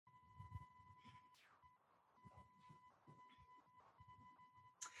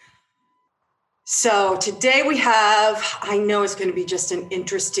So today I know it's going to be just an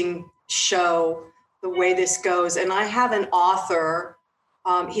interesting show, the way this goes. And I have an author.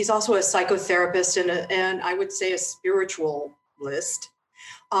 He's also a psychotherapist and I would say a spiritualist.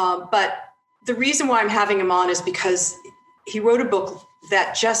 But the reason why I'm having him on is because he wrote a book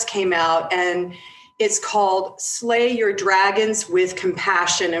that just came out, and it's called Slay Your Dragons with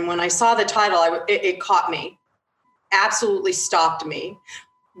Compassion. And when I saw the title, it caught me, absolutely stopped me,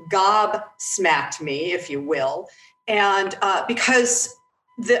 gobsmacked me, if you will. And because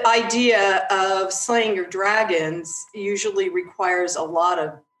the idea of slaying your dragons usually requires a lot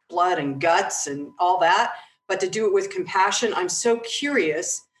of blood and guts and all that, but to do it with compassion, I'm so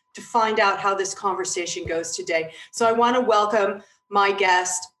curious to find out how this conversation goes today. So I want to welcome my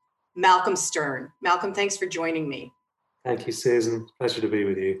guest, Malcolm Stern. Malcolm, thanks for joining me. Thank you, Susan. Pleasure to be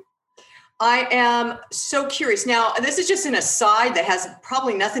with you. I am so curious. Now, this is just an aside that has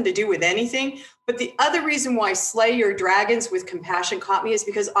probably nothing to do with anything, but the other reason why Slay Your Dragons with Compassion caught me is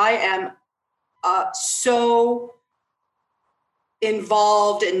because I am so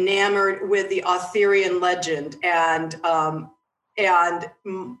involved, enamored with the Arthurian legend. And I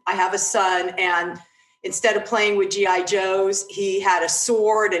have a son, and instead of playing with G.I. Joes, he had a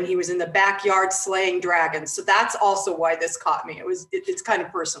sword and he was in the backyard slaying dragons. So that's also why this caught me. It's kind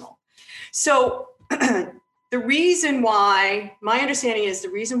of personal. So the reason why, my understanding is the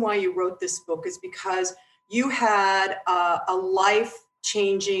reason why you wrote this book is because you had a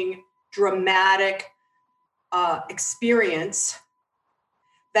life-changing, dramatic experience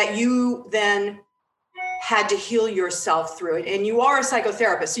that you then had to heal yourself through it. And you are a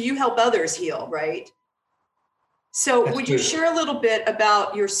psychotherapist, so you help others heal, right? So would you share a little bit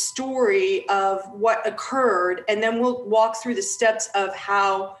about your story of what occurred, and then we'll walk through the steps of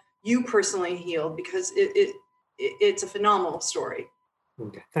how you personally healed, because it's a phenomenal story.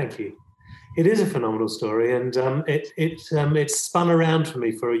 Okay, thank you. It is a phenomenal story, and it spun around for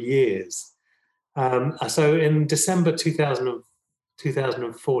me for years. So in December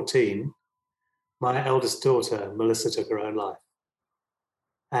 2014, my eldest daughter, Melissa, took her own life.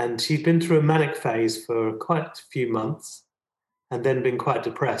 And she'd been through a manic phase for quite a few months and then been quite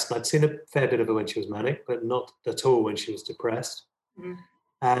depressed. And I'd seen a fair bit of her when she was manic, but not at all when she was depressed. Mm-hmm.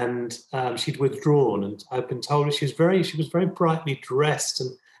 And she'd withdrawn, and I've been told she was very brightly dressed and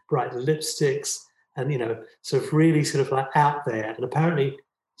bright lipsticks, and sort of really sort of like out there. And apparently,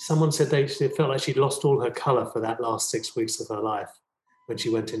 someone said they felt like she'd lost all her colour for that last 6 weeks of her life when she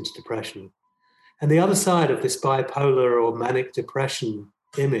went into depression. And the other side of this bipolar or manic depression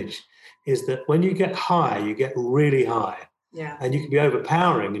image is that when you get high, you get really high. Yeah. And you can be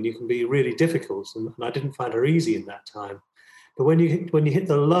overpowering, and you can be really difficult. And I didn't find her easy in that time. But when you hit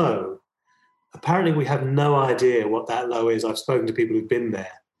the low, apparently we have no idea what that low is. I've spoken to people who've been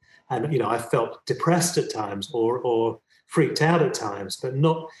there, and I felt depressed at times or freaked out at times, but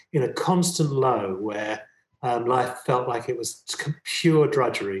not in a constant low where life felt like it was pure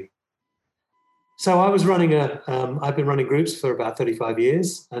drudgery. So I was running I've been running groups for about 35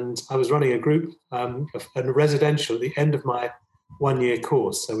 years, and I was running a group, a residential at the end of my 1-year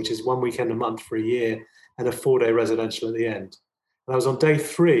course, so which is 1 weekend a month for a year, and a 4-day residential at the end. And I was on day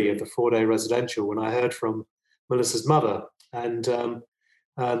 3 of the 4-day residential when I heard from Melissa's mother, and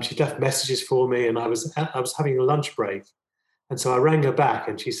she left messages for me, and I was having a lunch break, and so I rang her back,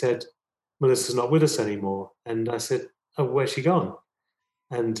 and she said, "Melissa's not with us anymore." And I said, "Oh, where's she gone?"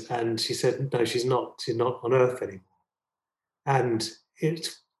 And she said, "No, she's not on Earth anymore." And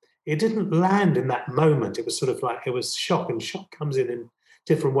it didn't land in that moment. It was sort of like, it was shock, and shock comes in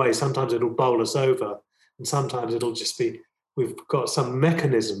different ways. Sometimes it'll bowl us over, and sometimes it'll just be, we've got some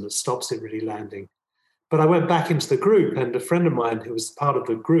mechanism that stops it really landing. But I went back into the group, and a friend of mine who was part of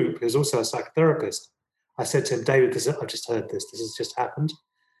the group, who's also a psychotherapist, I said to him, "David, I've just heard this has just happened.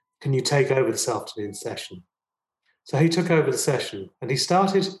 Can you take over this afternoon session?" So he took over the session, and he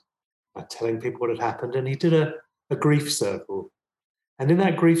started by telling people what had happened, and he did a grief circle. And in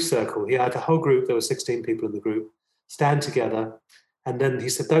that grief circle, he had the whole group, there were 16 people in the group, stand together, and then he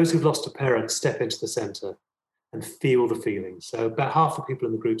said, "Those who've lost a parent, step into the center and feel the feelings." So about half the people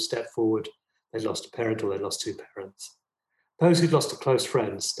in the group stepped forward. They'd lost a parent or they'd lost 2 parents. Those who'd lost a close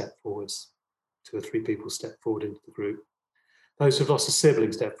friend stepped forwards. 2 or 3 people stepped forward into the group. Those who've lost a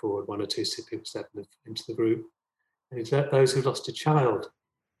sibling stepped forward. 1 or 2 people stepped into the group. And he'd let those who've lost a child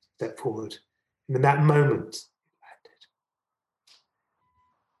step forward. And in that moment, it landed.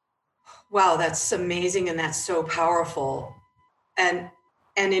 Wow, that's amazing, and that's so powerful. And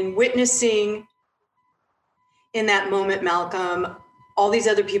in witnessing in that moment, Malcolm, all these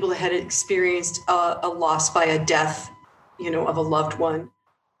other people that had experienced a loss by a death, of a loved one,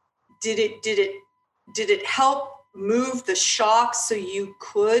 did it help move the shock so you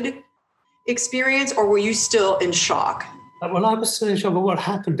could experience, or were you still in shock? Well, I was still in shock, but what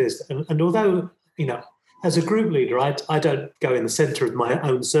happened is, and although, as a group leader, I don't go in the center of my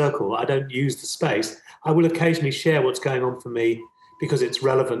own circle. I don't use the space. I will occasionally share what's going on for me because it's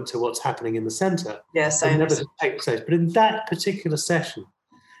relevant to what's happening in the center. Yes, I understand. Never take place. But in that particular session,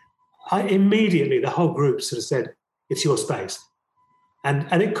 the whole group sort of said, it's your space.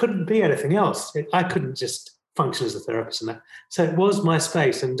 And it couldn't be anything else. I couldn't just function as a therapist in that. So it was my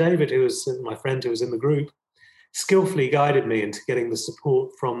space. And David, who was my friend who was in the group, skillfully guided me into getting the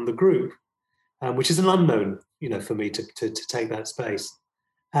support from the group, which is an unknown, for me to take that space.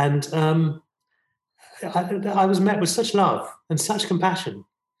 And I was met with such love and such compassion.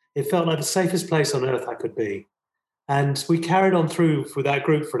 It felt like the safest place on earth I could be. And we carried on through with that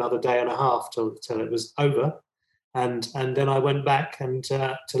group for another day and a half till it was over. And then I went back and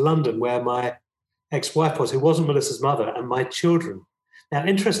to London, where my ex-wife was, who wasn't Melissa's mother, and my children. Now,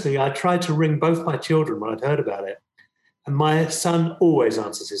 interestingly, I tried to ring both my children when I'd heard about it. And my son always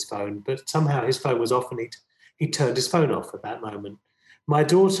answers his phone, but somehow his phone was off and he turned his phone off at that moment. My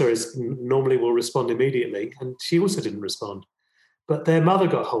daughter normally will respond immediately, and she also didn't respond. But their mother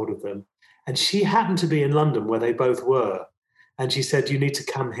got hold of them, and she happened to be in London where they both were. And she said, you need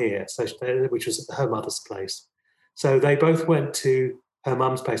to come here, which was her mother's place. So they both went to her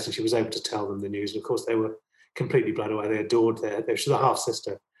mum's place, and she was able to tell them the news. And of course, they were completely blown away. They adored she was a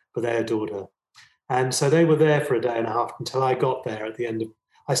half-sister, but they adored her. And so they were there for a day and a half until I got there at the end of,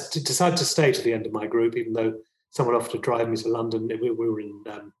 I decided to stay to the end of my group, even though someone offered to drive me to London. We were in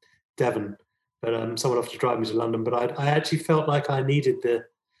Devon, but someone offered to drive me to London. But I actually felt like I needed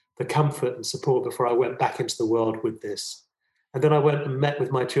the comfort and support before I went back into the world with this. And then I went and met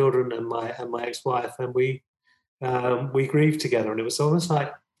with my children and my ex-wife, and we grieved together. And it was almost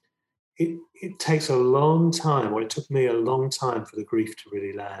like it takes a long time, or it took me a long time for the grief to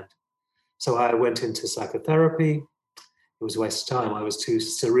really land. So I went into psychotherapy. It was a waste of time. I was too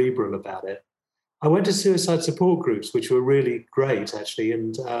cerebral about it. I went to suicide support groups, which were really great, actually.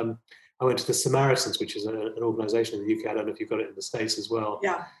 And I went to the Samaritans, which is an organisation in the UK. I don't know if you've got it in the States as well.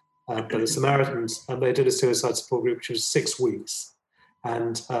 Yeah. But the Samaritans, and they did a suicide support group, which was 6 weeks.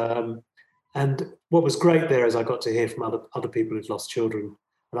 And what was great there is I got to hear from other people who'd lost children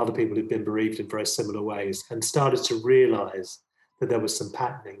and other people who'd been bereaved in very similar ways, and started to realise that there was some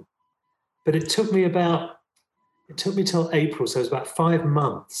patterning. But it took me till April, so it was about 5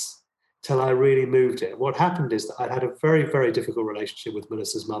 months till I really moved it. What happened is that I'd had a very, very difficult relationship with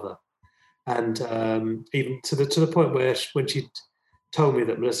Melissa's mother. And even to the point where when she told me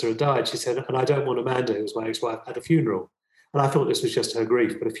that Melissa had died, she said, and I don't want Amanda, who was my ex-wife, at the funeral. And I thought this was just her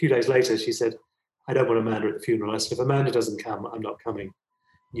grief. But a few days later, she said, I don't want Amanda at the funeral. I said, if Amanda doesn't come, I'm not coming.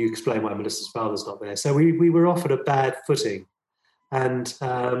 You explain why Melissa's father's not there. So we were off at a bad footing. And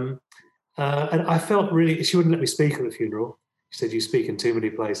I felt really, she wouldn't let me speak at the funeral. She said, you speak in too many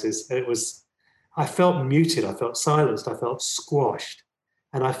places. And I felt muted. I felt silenced. I felt squashed.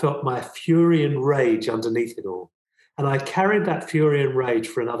 And I felt my fury and rage underneath it all. And I carried that fury and rage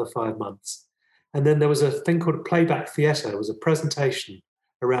for another 5 months. And then there was a thing called Playback Theatre. It was a presentation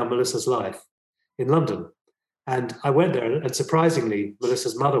around Melissa's life in London. And I went there, and surprisingly,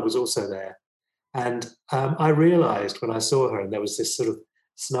 Melissa's mother was also there. And I realized when I saw her, and there was this sort of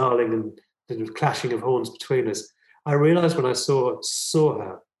snarling and sort of clashing of horns between us, I realized when I saw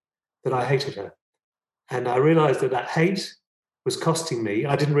her that I hated her. And I realized that hate was costing me.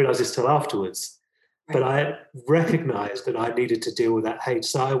 I didn't realize this till afterwards, but I recognized that I needed to deal with that hate.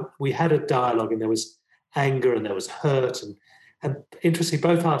 So we had a dialogue, and there was anger and there was hurt. And interestingly,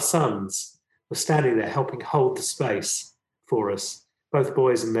 both our sons were standing there helping hold the space for us, both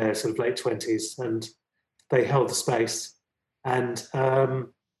boys in their sort of late 20s, and they held the space. And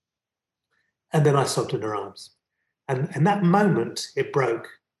then I sobbed in her arms. And in that moment, it broke.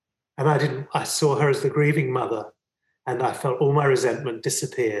 And I saw her as the grieving mother, and I felt all my resentment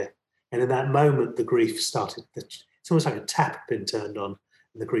disappear. And in that moment, the grief started. It's almost like a tap had been turned on,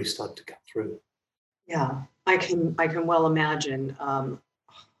 and the grief started to cut through. Yeah, I can well imagine.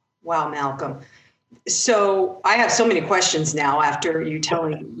 Wow, Malcolm. So I have so many questions now after you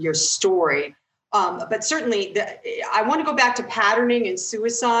telling your story. But certainly, I want to go back to patterning and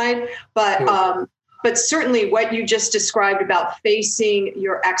suicide. But certainly, what you just described about facing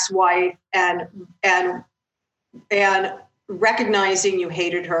your ex-wife and recognizing you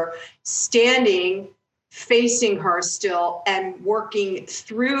hated her, standing, facing her still, and working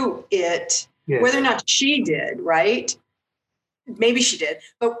through it, yes. Whether or not she did, right? Maybe she did.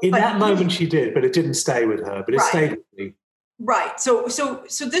 But in that moment she did, but it didn't stay with her, but it stayed with me. Right. So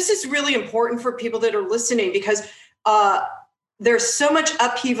this is really important for people that are listening because there's so much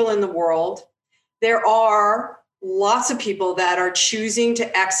upheaval in the world. There are lots of people that are choosing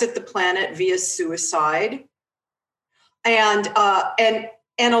to exit the planet via suicide, and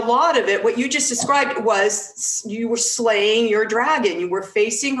a lot of it, what you just described, was you were slaying your dragon. You were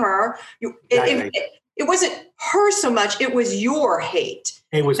facing her. Exactly. It wasn't her so much; it was your hate.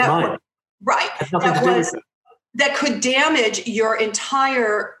 It was mine. Right. Had nothing to do with it. That could damage your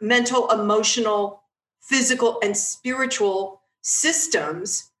entire mental, emotional, physical, and spiritual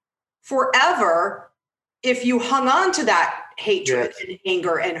systems forever if you hung on to that hatred and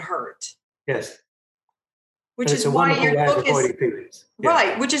anger and hurt. Yes. Which is why your book is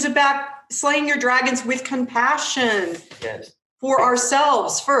right, which is about slaying your dragons with compassion for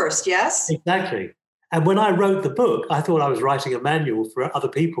ourselves first. Yes, exactly. And when I wrote the book, I thought I was writing a manual for other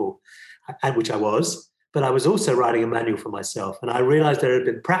people, and which I was. But I was also writing a manual for myself. And I realized there had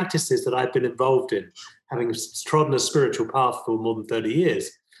been practices that I'd been involved in, having trodden a spiritual path for more than 30 years.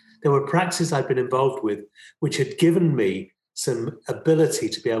 There were practices I'd been involved with, which had given me some ability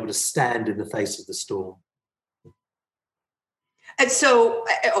to be able to stand in the face of the storm. And so,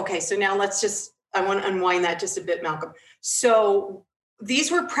 okay, so now I want to unwind that just a bit, Malcolm. So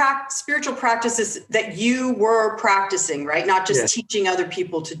these were spiritual practices that you were practicing, right? Not just teaching other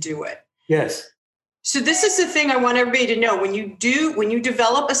people to do it. Yes. So this is the thing I want everybody to know. When you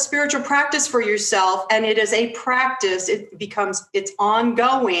develop a spiritual practice for yourself, and it is a practice, it's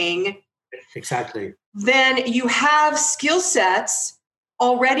ongoing. Exactly. Then you have skill sets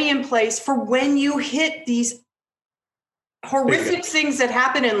already in place for when you hit these horrific things that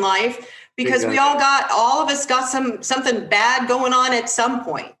happen in life, because all of us got something bad going on at some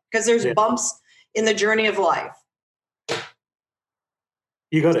point, because there's bumps in the journey of life.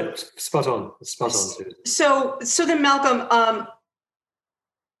 You got it. Spot on. Spot on, Susan. So then, Malcolm,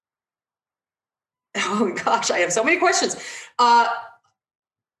 oh gosh, I have so many questions.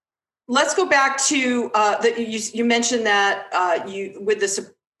 Let's go back to you mentioned that you with the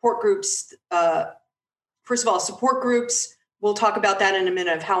support groups. First of all, support groups. We'll talk about that in a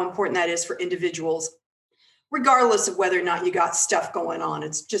minute, of how important that is for individuals, regardless of whether or not you got stuff going on.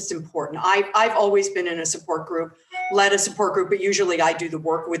 It's just important. I've always been in a support group, led a support group, but usually I do the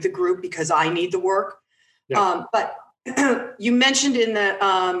work with the group because I need the work. Yeah. But you mentioned in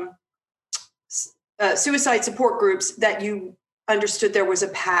the suicide support groups that you understood there was a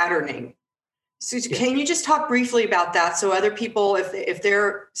patterning. So can you just talk briefly about that, so other people, if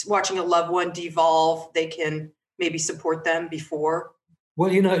they're watching a loved one devolve, they can maybe support them before? Well,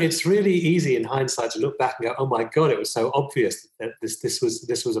 it's really easy in hindsight to look back and go, "Oh my God, it was so obvious that this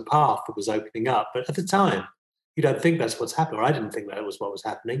was a path that was opening up." But at the time, you don't think that's what's happening. Or I didn't think that was what was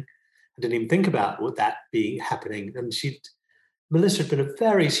happening. I didn't even think about what that being happening. And Melissa had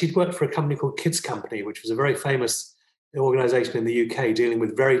been she'd worked for a company called Kids Company, which was a very famous organization in the UK dealing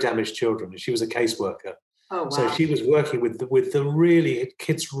with very damaged children. She was a caseworker. Oh, wow. So she was working with the really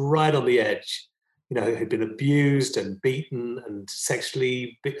kids right on the edge, who had been abused and beaten and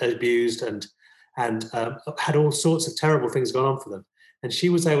sexually abused and had all sorts of terrible things going on for them. And she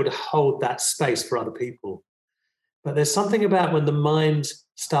was able to hold that space for other people. But there's something about when the mind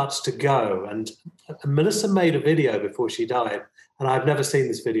starts to go, and Melissa made a video before she died, and I've never seen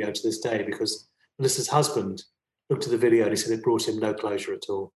this video to this day, because Melissa's husband looked at the video and he said it brought him no closure at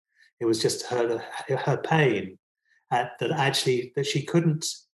all. It was just her pain that she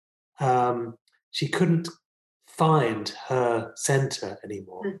couldn't find her center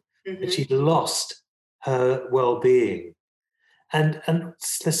anymore. Mm-hmm. And she'd lost her well-being. And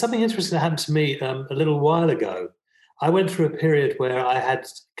there's something interesting that happened to me a little while ago. I went through a period where I had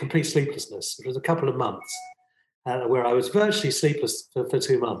complete sleeplessness. It was a couple of months where I was virtually sleepless for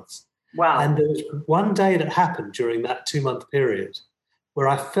 2 months. Wow. And there was one day that happened during that 2-month period where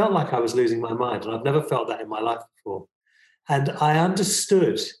I felt like I was losing my mind, and I've never felt that in my life before. And I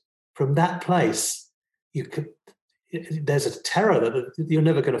understood from that place, there's a terror that you're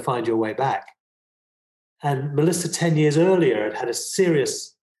never going to find your way back. And Melissa, 10 years earlier, had a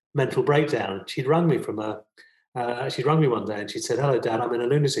serious mental breakdown. She'd rung me one day and she said, "Hello, Dad, I'm in a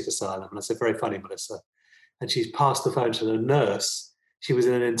lunatic asylum." And I said, "Very funny, Melissa." And she passed the phone to the nurse. She was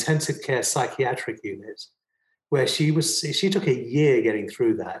in an intensive care psychiatric unit where she took a year getting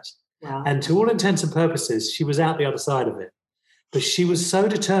through that. Wow. And to all intents and purposes, she was out the other side of it. But she was so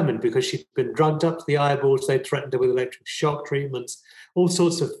determined, because she'd been drugged up to the eyeballs. They threatened her with electric shock treatments, all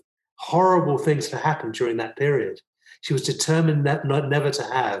sorts of horrible things to happen during that period. She was determined never to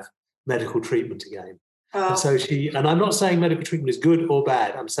have medical treatment again. And so and I'm not saying medical treatment is good or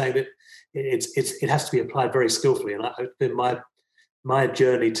bad. I'm saying that it has to be applied very skillfully. And in my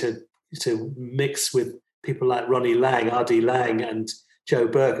journey to mix with people like Ronnie Lang, R.D. Lang, and Joe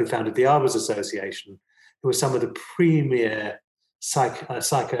Burke, who founded the Arbors Association, who were some of the premier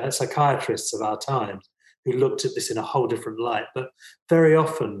psychiatrists of our times, who looked at this in a whole different light. But very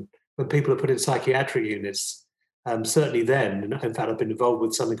often, when people are put in psychiatric units, certainly then, in fact, I've been involved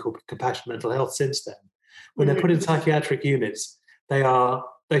with something called compassion mental health since then. When they're put in psychiatric units, they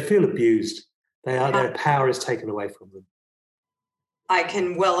feel abused. Their power is taken away from them. I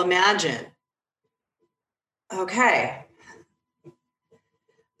can well imagine. Okay.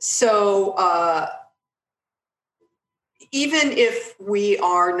 So even if we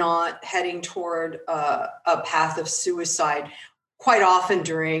are not heading toward a path of suicide, quite often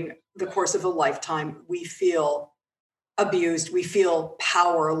during the course of a lifetime, we feel abused, we feel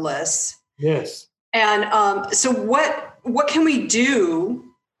powerless. Yes. And so what can we do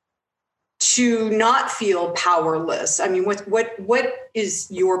to not feel powerless? I mean, what is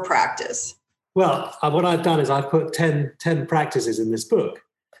your practice? Well, what I've done is I've put 10 practices in this book.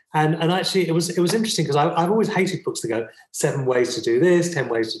 And actually, it was interesting because I've always hated books that go 7 ways to do this, 10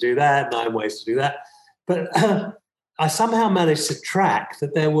 ways to do that, 9 ways to do that. But I somehow managed to track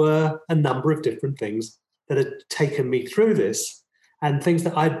that there were a number of different things that had taken me through this, and things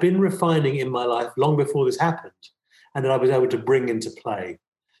that I'd been refining in my life long before this happened, and that I was able to bring into play.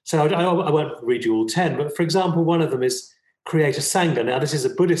 So I won't read you all 10, but for example, one of them is create a Sangha. Now, this is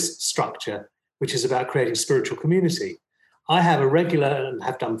a Buddhist structure, which is about creating spiritual community. I have a regular, and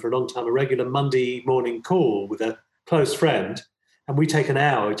have done for a long time, a regular Monday morning call with a close friend, and we take an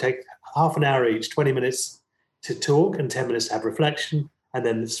hour. We take half an hour each, 20 minutes to talk and 10 minutes to have reflection, and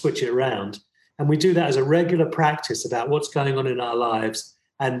then switch it around. And we do that as a regular practice about what's going on in our lives.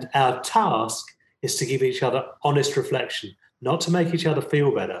 And our task is to give each other honest reflection, not to make each other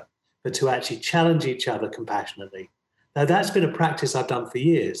feel better, but to actually challenge each other compassionately. Now, that's been a practice I've done for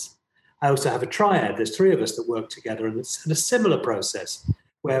years. I also have a triad. There's 3 of us that work together, and it's a similar process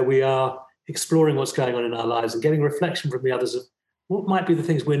where we are exploring what's going on in our lives and getting reflection from the others of what might be the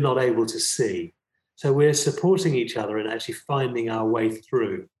things we're not able to see. So we're supporting each other and actually finding our way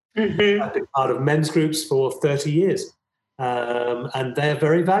through. Mm-hmm. I've been part of men's groups for 30 years, and they're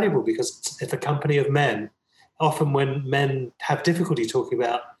very valuable because it's a company of men. Often when men have difficulty talking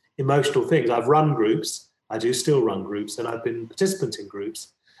about emotional things, I've run groups, I do still run groups, and I've been participant in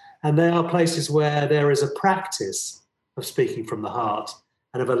groups. And they are places where there is a practice of speaking from the heart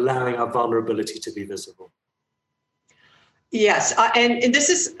and of allowing our vulnerability to be visible. Yes, and this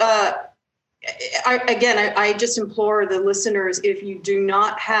is, I just implore the listeners, if you do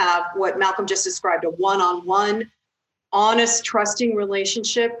not have what Malcolm just described, a one-on-one, honest, trusting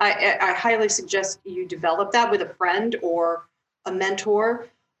relationship, I highly suggest you develop that with a friend or a mentor,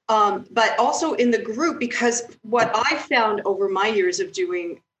 but also in the group, because what I found over my years of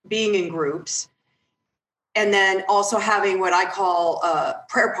being in groups, and then also having what I call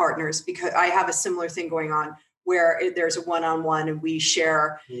prayer partners, because I have a similar thing going on where there's a one-on-one and we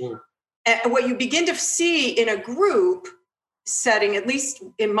share. Mm. And what you begin to see in a group setting, at least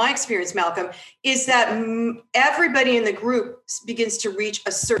in my experience, Malcolm, is that everybody in the group begins to reach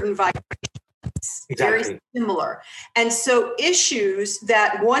a certain vibration. Exactly. Very similar. And so issues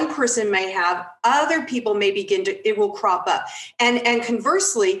that one person may have, other people may it will crop up. And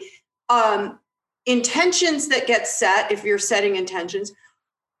conversely, intentions that get set, if you're setting intentions,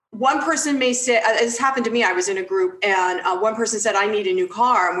 one person may say, this happened to me, I was in a group, and one person said, I need a new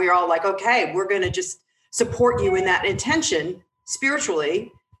car. And we were all like, okay, we're going to just support you in that intention,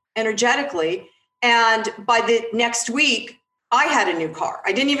 spiritually, energetically. And by the next week, I had a new car.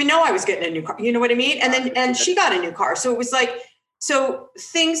 I didn't even know I was getting a new car. You know what I mean? And she got a new car. So it was like, so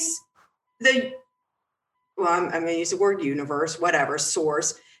things, I'm going to use the word universe, whatever,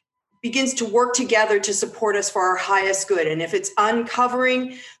 source, begins to work together to support us for our highest good. And if it's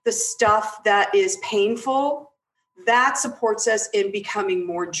uncovering the stuff that is painful, that supports us in becoming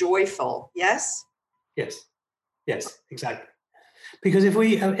more joyful. Yes? Yes, exactly. Because if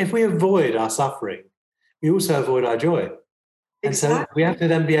we avoid our suffering, we also avoid our joy. And exactly. So we have to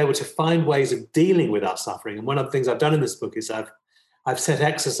then be able to find ways of dealing with our suffering. And one of the things I've done in this book is I've set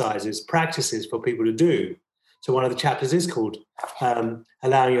exercises, practices for people to do. So one of the chapters is called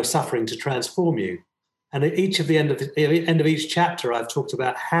Allowing Your Suffering to Transform You. And at the end of each chapter, I've talked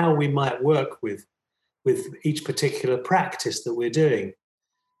about how we might work with each particular practice that we're doing.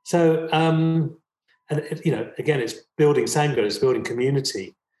 So, again, it's building Sangha, it's building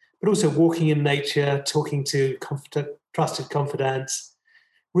community, but also walking in nature, talking to trusted confidants,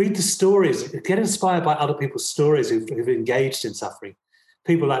 read the stories, get inspired by other people's stories who've engaged in suffering.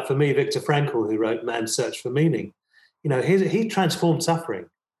 People like, for me, Viktor Frankl, who wrote Man's Search for Meaning. He transformed suffering.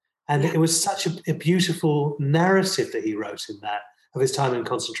 And it was such a beautiful narrative that he wrote in that, of his time in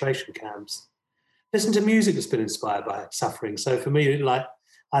concentration camps. Listen to music that's been inspired by suffering. So for me, like,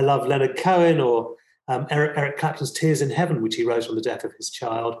 I love Leonard Cohen, or Eric Clapton's Tears in Heaven, which he wrote on the death of his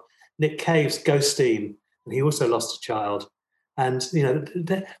child. Nick Cave's Ghosteen, and he also lost a child. And,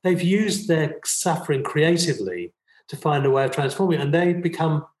 they've used their suffering creatively to find a way of transforming it. And they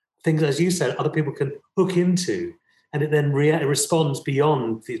become things, as you said, other people can hook into. And it then responds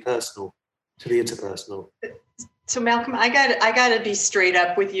beyond the personal to the interpersonal. So Malcolm, I got to be straight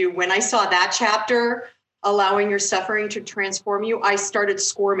up with you. When I saw that chapter, allowing your suffering to transform you, I started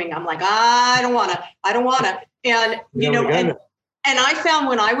squirming. I'm like, I don't want to. And and I found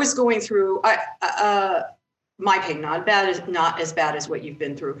when I was going through, my pain, not as bad as what you've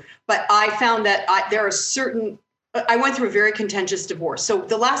been through, but I found that I went through a very contentious divorce. So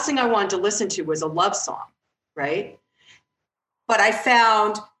the last thing I wanted to listen to was a love song, right? But I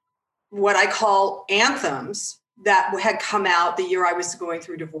found what I call anthems that had come out the year I was going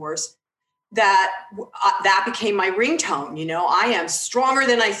through divorce, that became my ringtone. I am stronger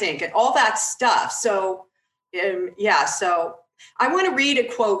than I think, and all that stuff. So, so I want to read a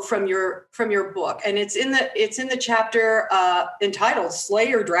quote from your book, and it's in the chapter entitled "Slay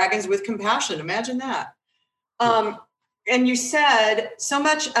Your Dragons with Compassion." Imagine that. And you said, so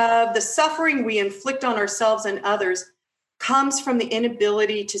much of the suffering we inflict on ourselves and others comes from the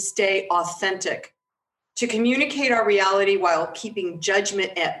inability to stay authentic, to communicate our reality while keeping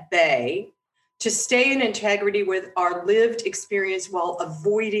judgment at bay, to stay in integrity with our lived experience while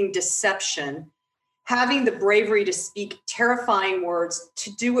avoiding deception, having the bravery to speak terrifying words,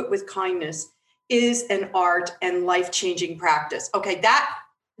 to do it with kindness, is an art and life-changing practice. Okay,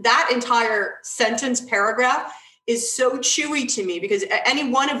 that entire paragraph is so chewy to me, because any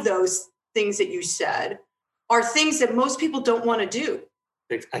one of those things that you said are things that most people don't want to do.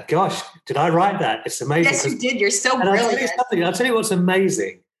 Gosh, did I write that? It's amazing. Yes, you did. You're so brilliant. I'll tell you what's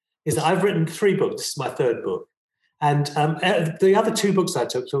amazing is that I've written 3 books. This is my 3rd book. And the other 2 books I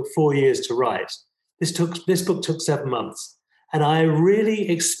took 4 years to write. This book took 7 months. And I really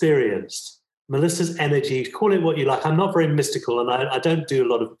experienced Melissa's energy. Call it what you like. I'm not very mystical, and I don't do a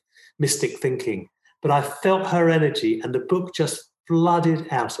lot of mystic thinking. But I felt her energy, and the book just flooded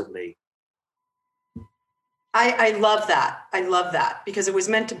out of me. I love that. I love that, because it was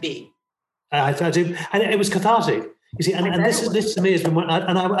meant to be. I do, and it was cathartic. You see, and this to me has been one.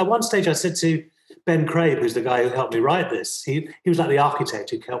 And at one stage, I said to Ben Crabe, who's the guy who helped me write this, he was like the architect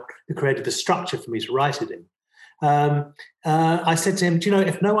who created the structure for me to write it in. I said to him, do you know,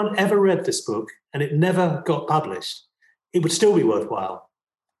 if no one ever read this book and it never got published, it would still be worthwhile.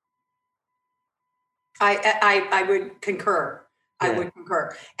 I would concur. I would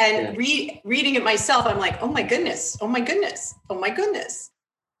concur. And reading it myself, I'm like, oh my goodness.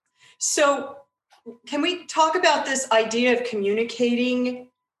 So can we talk about this idea of communicating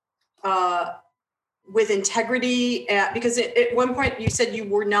with integrity? Because at one point you said you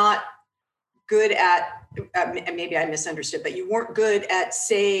were not good at, maybe I misunderstood, but you weren't good at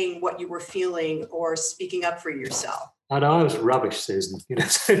saying what you were feeling or speaking up for yourself. I know, I was rubbish, Susan.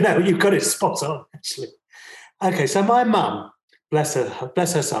 So no, you've got it spot on, actually. Okay, so my mum, bless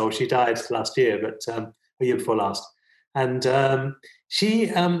her soul, she died last year, but a year before last, and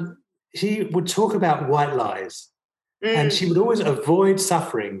she would talk about white lies, and she would always avoid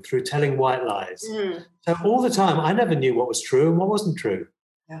suffering through telling white lies. So all the time, I never knew what was true and what wasn't true,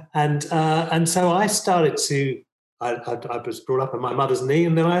 and so I started to. I was brought up on my mother's knee,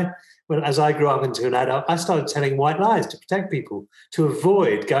 and then as I grew up into an adult, I started telling white lies to protect people, to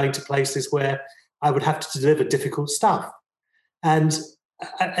avoid going to places where I would have to deliver difficult stuff. And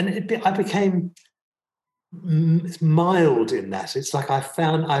I became mild in that. It's like I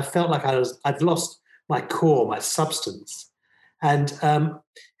felt like I'd lost my core, my substance. And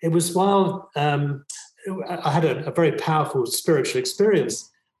it was while I had a very powerful spiritual experience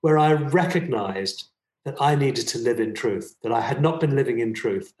where I recognized that I needed to live in truth, that I had not been living in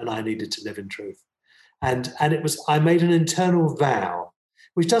truth, and I needed to live in truth. And I made an internal vow,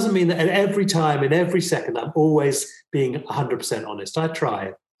 which doesn't mean that at every time, in every second, I'm always being 100% honest. I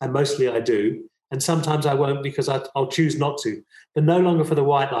try, and mostly I do. And sometimes I won't because I'll choose not to, but no longer for the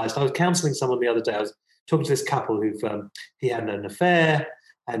white lies. I was counseling someone the other day. I was talking to this couple he had an affair,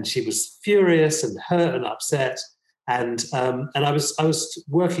 and she was furious and hurt and upset. And I was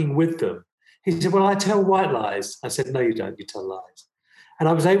working with them. He said, well, I tell white lies. I said, no, you don't. You tell lies. And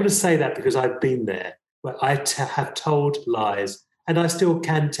I was able to say that because I've been there, where I have told lies and I still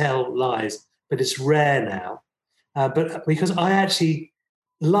can tell lies, but it's rare now. But because I actually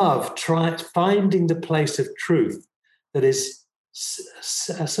love finding the place of truth that is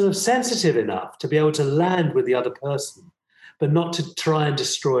sort of sensitive enough to be able to land with the other person, but not to try and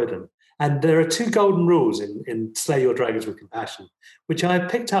destroy them. And there are two golden rules in Slay Your Dragons with Compassion, which I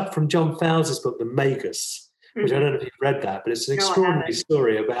picked up from John Fowles' book, The Magus, which I don't know if you've read that, but it's an extraordinary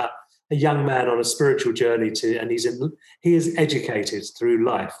story about a young man on a spiritual journey and he is educated through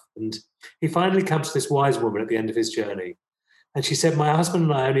life. And he finally comes to this wise woman at the end of his journey. And she said, my husband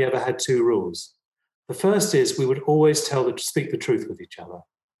and I only ever had two rules. The first is we would always speak the truth with each other.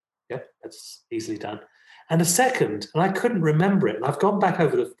 Yep, that's easily done. And the second, and I couldn't remember it, and I've gone back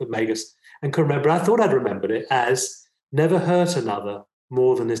over the Magus and couldn't remember, I thought I'd remembered it as never hurt another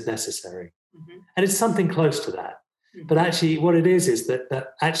more than is necessary. Mm-hmm. And it's something close to that. Mm-hmm. But actually what it is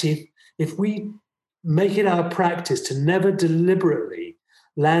that actually if we make it our practice to never deliberately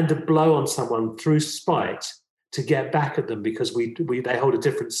land a blow on someone through spite to get back at them because they hold a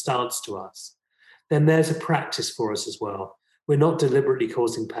different stance to us, then there's a practice for us as well. We're not deliberately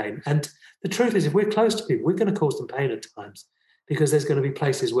causing pain. And the truth is, if we're close to people, we're going to cause them pain at times because there's going to be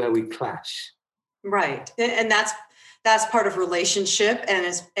places where we clash. Right. And that's part of relationship, and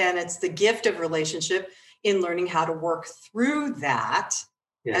it's the gift of relationship in learning how to work through that,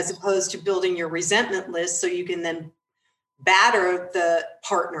 yes, as opposed to building your resentment list so you can then batter the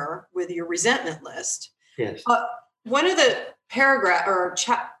partner with your resentment list. Yes. One of the paragraph or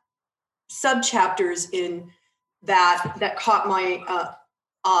sub-chapters in that caught my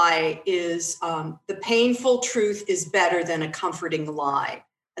eye is the painful truth is better than a comforting lie.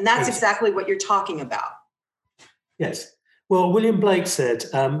 And that's exactly what you're talking about. Yes. Well, William Blake said,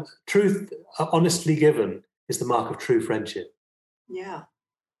 truth honestly given is the mark of true friendship. Yeah.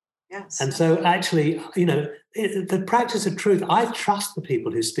 Yes. And so actually, the practice of truth, I trust the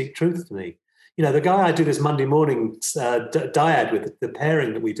people who speak truth to me. The guy I do this Monday morning dyad with, the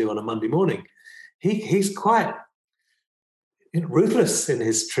pairing that we do on a Monday morning, he's quite ruthless in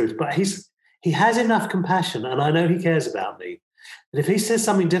his truth, but he has enough compassion, and I know he cares about me. And if he says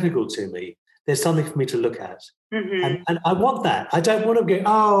something difficult to me, there's something for me to look at. Mm-hmm. And I want that. I don't want to go,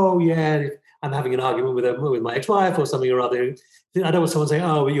 oh, yeah, I'm having an argument with my ex-wife or something or other. I don't want someone saying,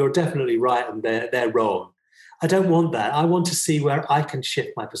 oh, you're definitely right and they're wrong. I don't want that. I want to see where I can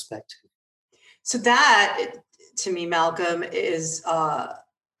shift my perspective. So that, to me, Malcolm, is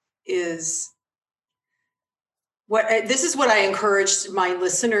what this is what I encourage my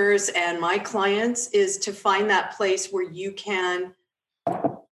listeners and my clients is to find that place where you can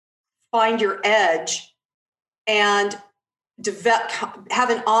find your edge and have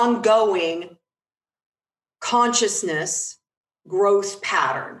an ongoing consciousness growth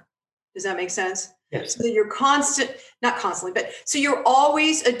pattern. Does that make sense? Yes. So that you're not constantly, but so you're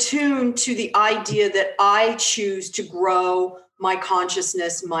always attuned to the idea that I choose to grow my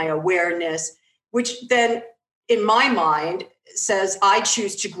consciousness, my awareness, which then in my mind says I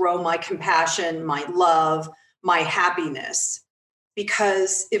choose to grow my compassion, my love, my happiness.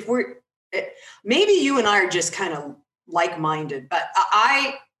 Because maybe you and I are just kind of like-minded, but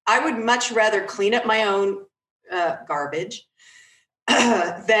I would much rather clean up my own garbage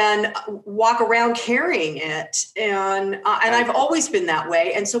than walk around carrying it. And I've always been that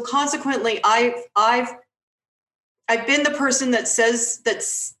way. And so consequently, I've been the person that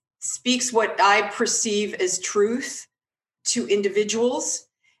speaks what I perceive as truth to individuals.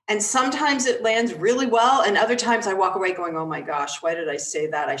 And sometimes it lands really well. And other times I walk away going, oh my gosh, why did I say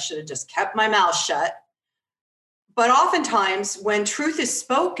that? I should have just kept my mouth shut. But oftentimes when truth is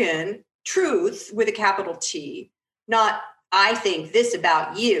spoken, truth with a capital T, not I think this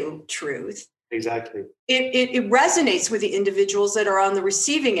about you, truth. Exactly. It resonates with the individuals that are on the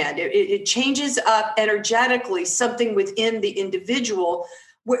receiving end. It changes up energetically something within the individual,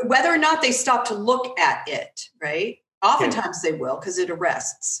 whether or not they stop to look at it, right? Oftentimes they will, because it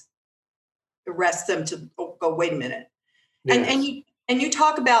arrests them to go, wait a minute. Yes. And you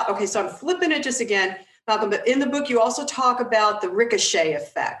talk about, okay, so I'm flipping it just again, Malcolm, but in the book, you also talk about the ricochet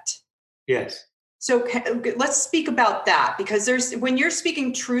effect. Yes. So let's speak about that, because when you're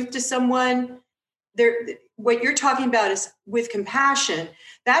speaking truth to someone, what you're talking about is with compassion.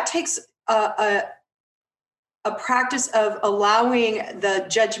 That takes a practice of allowing the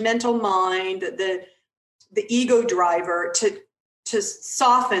judgmental mind, the ego driver to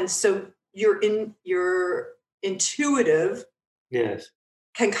soften, so your intuitive yes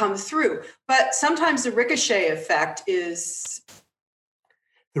can come through. But sometimes the ricochet effect is.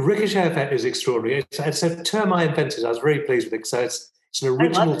 The ricochet effect is extraordinary. It's a term I invented. I was very pleased with it. So it's an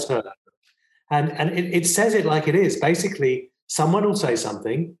original term. And it says it like it is. Basically, Someone will say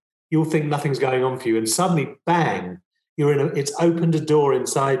something, you'll think nothing's going on for you, and suddenly, bang, it's opened a door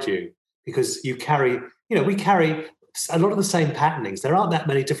inside you because you carry, we carry a lot of the same patternings. There aren't that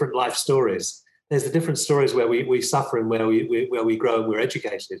many different life stories. There's the different stories where we suffer and where we grow and we're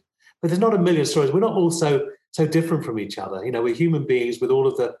educated. But there's not a million stories. We're not all so different from each other. We're human beings with all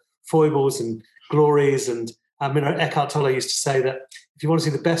of the foibles and glories. And Eckhart Tolle used to say that if you want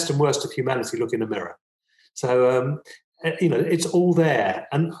to see the best and worst of humanity, look in a mirror. So, it's all there.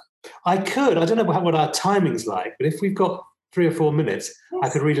 And I don't know what our timing's like, but if we've got 3 or 4 minutes, yes, I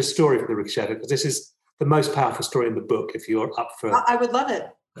could read a story from the Ricochet, because this is the most powerful story in the book, if you're up for I would love it.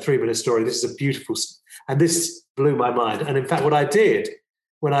 A 3-minute story. This is a beautiful, and this blew my mind. And in fact, what I did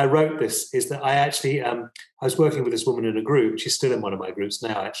when I wrote this is that I actually, I was working with this woman in a group. She's still in one of my groups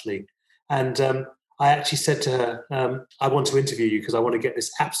now, actually. And I actually said to her, I want to interview you because I want to get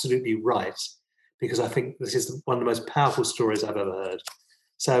this absolutely right, because I think this is one of the most powerful stories I've ever heard.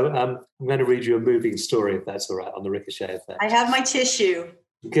 So I'm going to read you a moving story, if that's all right, on the Ricochet effect. I have my tissue.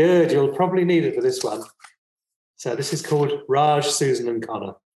 Good. You'll probably need it for this one. So this is called Raj, Susan and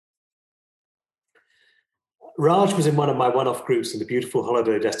Connor. Raj was in one of my one-off groups in the beautiful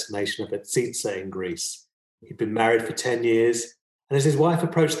holiday destination of Etsitsa in Greece. He'd been married for 10 years, and as his wife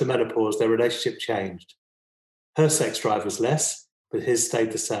approached the menopause, their relationship changed. Her sex drive was less, but his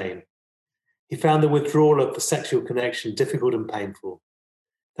stayed the same. He found the withdrawal of the sexual connection difficult and painful.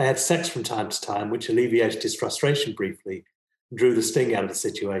 They had sex from time to time, which alleviated his frustration briefly and drew the sting out of the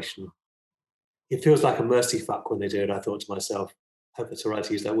situation. It feels like a mercy fuck when they do it, I thought to myself. I hope it's all right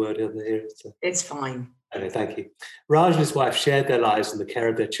to use that word here. It's fine. Okay, thank you. Raj and his wife shared their lives and the care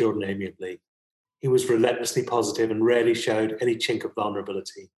of their children amiably. He was relentlessly positive and rarely showed any chink of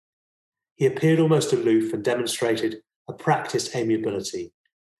vulnerability. He appeared almost aloof and demonstrated a practiced amiability.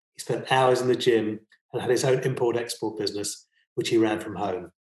 He spent hours in the gym and had his own import-export business, which he ran from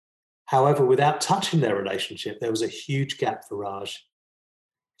home. However, without touching their relationship, there was a huge gap for Raj.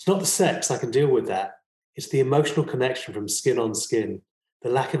 It's not the sex, I can deal with that. It's the emotional connection from skin on skin. The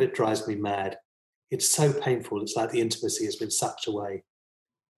lack of it drives me mad. It's so painful, it's like the intimacy has been sucked away.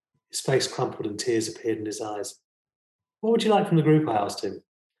 His face crumpled and tears appeared in his eyes. What would you like from the group, I asked him.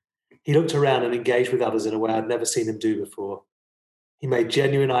 He looked around and engaged with others in a way I'd never seen him do before. He made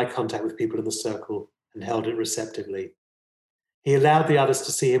genuine eye contact with people in the circle and held it receptively. He allowed the others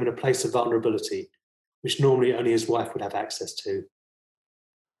to see him in a place of vulnerability, which normally only his wife would have access to.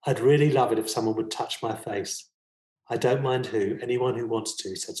 I'd really love it if someone would touch my face. I don't mind who, anyone who wants to,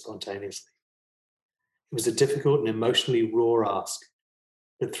 he said spontaneously. It was a difficult and emotionally raw ask,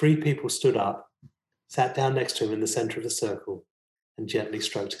 but 3 people stood up, sat down next to him in the centre of the circle, and gently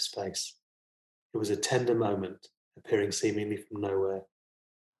stroked his face. It was a tender moment, appearing seemingly from nowhere.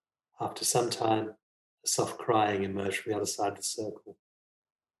 After some time, a soft crying emerged from the other side of the circle.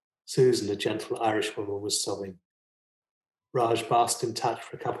 Susan, a gentle Irish woman, was sobbing. Raj basked in touch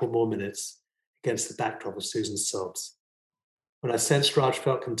for a couple more minutes against the backdrop of Susan's sobs. When I sensed Raj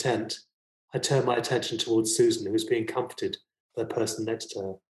felt content, I turned my attention towards Susan, who was being comforted by the person next to her.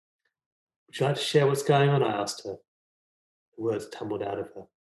 Would you like to share what's going on? I asked her. The words tumbled out of her.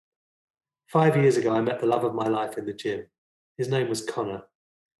 5 years ago, I met the love of my life in the gym. His name was Connor.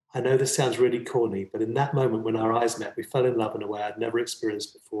 I know this sounds really corny, but in that moment when our eyes met, we fell in love in a way I'd never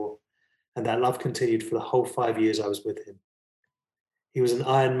experienced before, and that love continued for the whole 5 years I was with him. He was an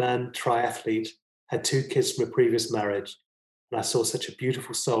Ironman triathlete, had 2 kids from a previous marriage, and I saw such a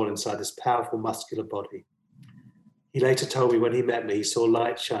beautiful soul inside this powerful, muscular body. He later told me when he met me, he saw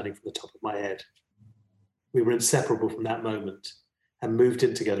light shining from the top of my head. We were inseparable from that moment and moved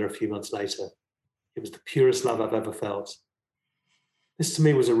in together a few months later. It was the purest love I've ever felt. This to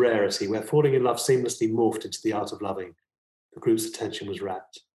me was a rarity, where falling in love seamlessly morphed into the art of loving. The group's attention was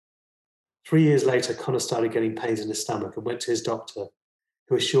rapt. 3 years later, Connor started getting pains in his stomach and went to his doctor,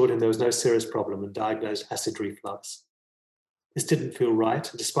 who assured him there was no serious problem and diagnosed acid reflux. This didn't feel right,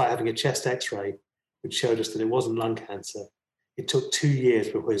 and despite having a chest x-ray, which showed us that it wasn't lung cancer, it took 2 years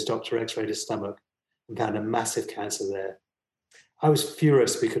before his doctor x-rayed his stomach and found a massive cancer there. I was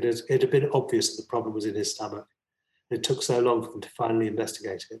furious because it had been obvious that the problem was in his stomach, and it took so long for them to finally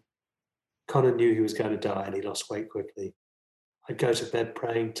investigate it. Connor knew he was going to die, and he lost weight quickly. I'd go to bed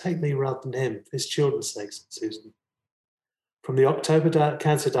praying, take me rather than him, for his children's sake, said Susan. From the October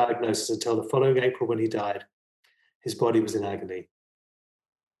cancer diagnosis until the following April when he died, his body was in agony.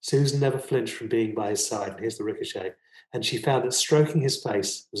 Susan never flinched from being by his side, and here's the Ricochet, and she found that stroking his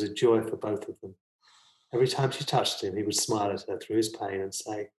face was a joy for both of them. Every time she touched him, he would smile at her through his pain and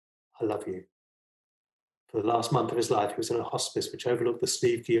say, I love you. For the last month of his life, he was in a hospice which overlooked the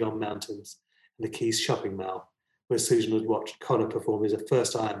Slieve Guillaume Mountains and the Keys shopping mall, where Susan had watched Connor perform his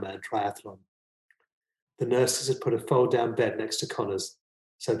first Ironman triathlon. The nurses had put a fold-down bed next to Connor's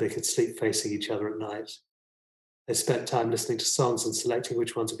so they could sleep facing each other at night. They spent time listening to songs and selecting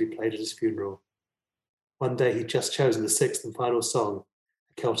which ones would be played at his funeral. One day he'd just chosen the sixth and final song,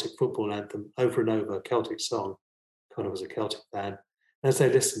 a Celtic football anthem, over and over, a Celtic song. Connor was a Celtic fan. And as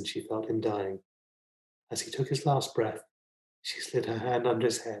they listened, she felt him dying. As he took his last breath, she slid her hand under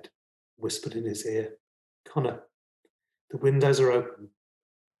his head, whispered in his ear, "Connor, the windows are open.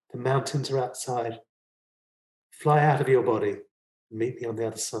 The mountains are outside. Fly out of your body and meet me on the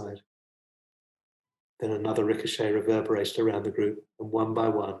other side." Then another ricochet reverberated around the group, and one by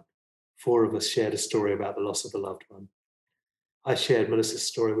one, 4 of us shared a story about the loss of a loved one. I shared Melissa's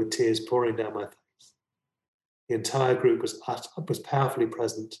story with tears pouring down my face. The entire group was powerfully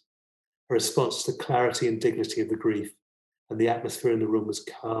present, a response to the clarity and dignity of the grief, and the atmosphere in the room was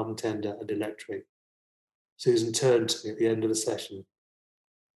calm, tender, and electric. Susan turned to me at the end of the session.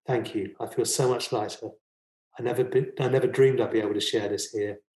 "Thank you. I feel so much lighter. I never dreamed I'd be able to share this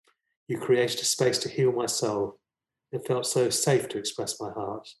here. You created a space to heal my soul. It felt so safe to express my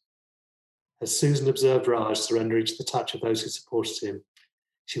heart." As Susan observed Raj surrendering to the touch of those who supported him,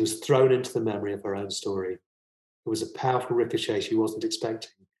 she was thrown into the memory of her own story. It was a powerful ricochet she wasn't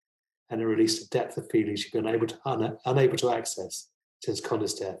expecting, and it released a depth of feeling she'd been unable to access since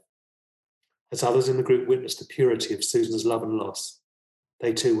Connor's death. As others in the group witnessed the purity of Susan's love and loss,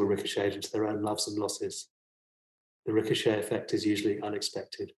 they too were ricocheted into their own loves and losses. The ricochet effect is usually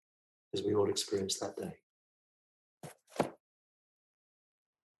unexpected, as we all experienced that day.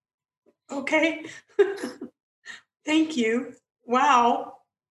 Okay. Thank you. Wow.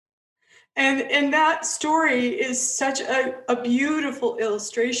 And that story is such a beautiful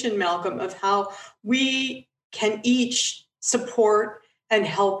illustration, Malcolm, of how we can each support and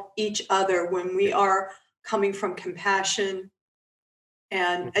help each other when we are coming from compassion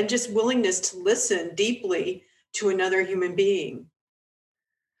and just willingness to listen deeply to another human being.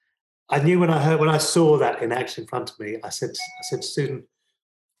 I knew when I saw that in action in front of me, I said to Susan,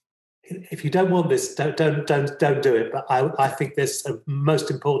 "If you don't want this, don't do it. But I think there's a most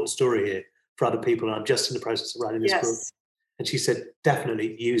important story here for other people, and I'm just in the process of writing this book." And she said,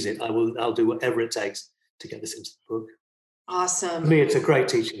 "Definitely use it. I'll do whatever it takes to get this into the book." Awesome. For me, it's a great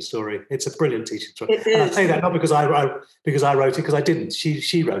teaching story. It's a brilliant teaching story. It and is. I say that not because I wrote it, because I didn't.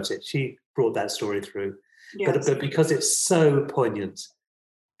 She wrote it. She brought that story through. Yes. But because it's so poignant.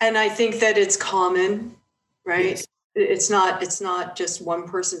 And I think that it's common, right? Yes. It's not just one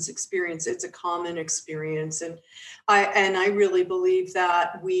person's experience. It's a common experience. And I really believe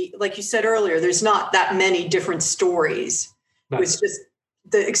that we, like you said earlier, there's not that many different stories. No. It's just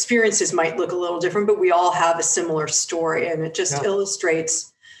the experiences might look a little different, but we all have a similar story. And it just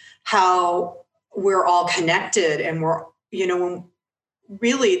illustrates how we're all connected, and we're, when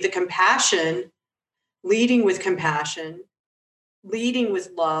really the compassion, leading with compassion, leading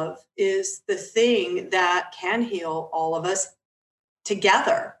with love is the thing that can heal all of us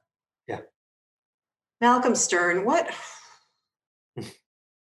together. Yeah. Malcolm Stern,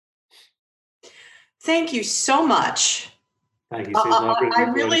 thank you so much. Thank you,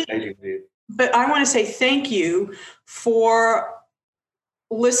 Susan. But I want to say thank you for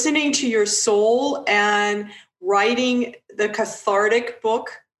listening to your soul and writing the cathartic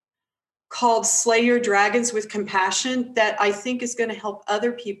book called Slay Your Dragons with Compassion, that I think is going to help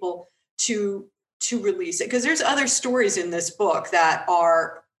other people to release it. Because there's other stories in this book that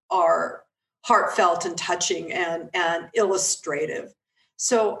are heartfelt and touching and illustrative.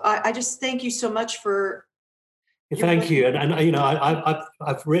 So I just thank you so much for. Thank you. And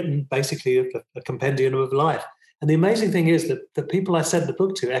I've written basically a compendium of life. And the amazing thing is that the people I sent the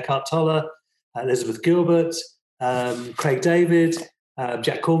book to, Eckhart Tolle, Elizabeth Gilbert, Craig David,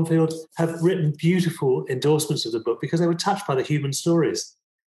 Jack Cornfield, have written beautiful endorsements of the book because they were touched by the human stories.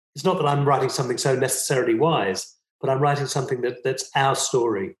 It's not that I'm writing something so necessarily wise, but I'm writing something that's our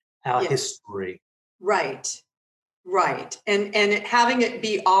story, our history. Right. And having it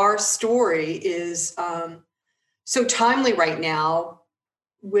be our story is so timely right now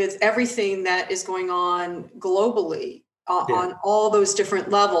with everything that is going on globally. On all those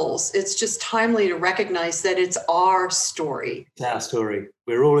different levels. It's just timely to recognize that it's our story. It's our story.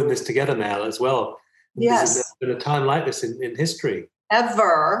 We're all in this together now as well. Yes. There's been a time like this in history.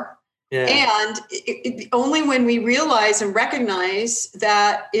 Ever. Yeah. And only when we realize and recognize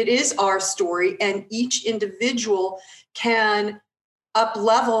that it is our story, and each individual can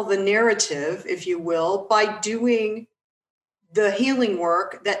up-level the narrative, if you will, by doing the healing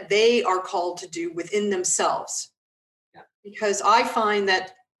work that they are called to do within themselves. Because I find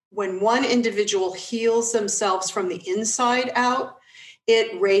that when one individual heals themselves from the inside out,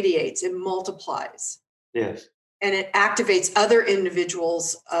 it radiates, it multiplies. Yes. And it activates other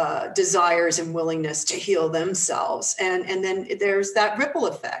individuals' desires and willingness to heal themselves. And then there's that ripple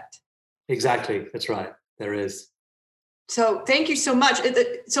effect. Exactly. That's right. There is. So thank you so much.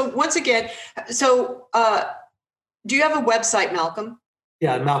 So once again, do you have a website, Malcolm?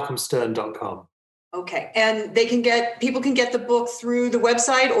 Yeah, malcolmstern.com. Okay. And people can get the book through the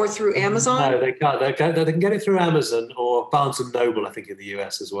website or through Amazon? No, they can't. They can get it through Amazon or Barnes & Noble, I think, in the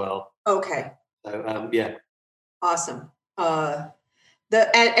US as well. Okay. So, yeah. Awesome. And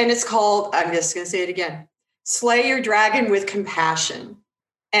it's called, I'm just going to say it again, Slay Your Dragon with Compassion.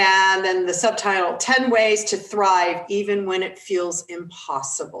 And then the subtitle, 10 Ways to Thrive Even When It Feels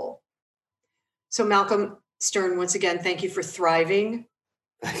Impossible. So Malcolm Stern, once again, thank you for thriving.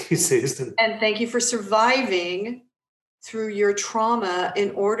 Thank you, Susan. And thank you for surviving through your trauma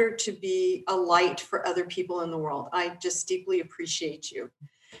in order to be a light for other people in the world. I just deeply appreciate you.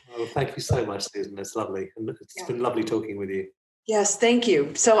 Well, thank you so much, Susan. It's lovely. And it's been lovely talking with you. Yes, thank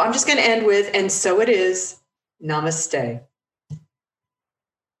you. So I'm just going to end with, and so it is, namaste.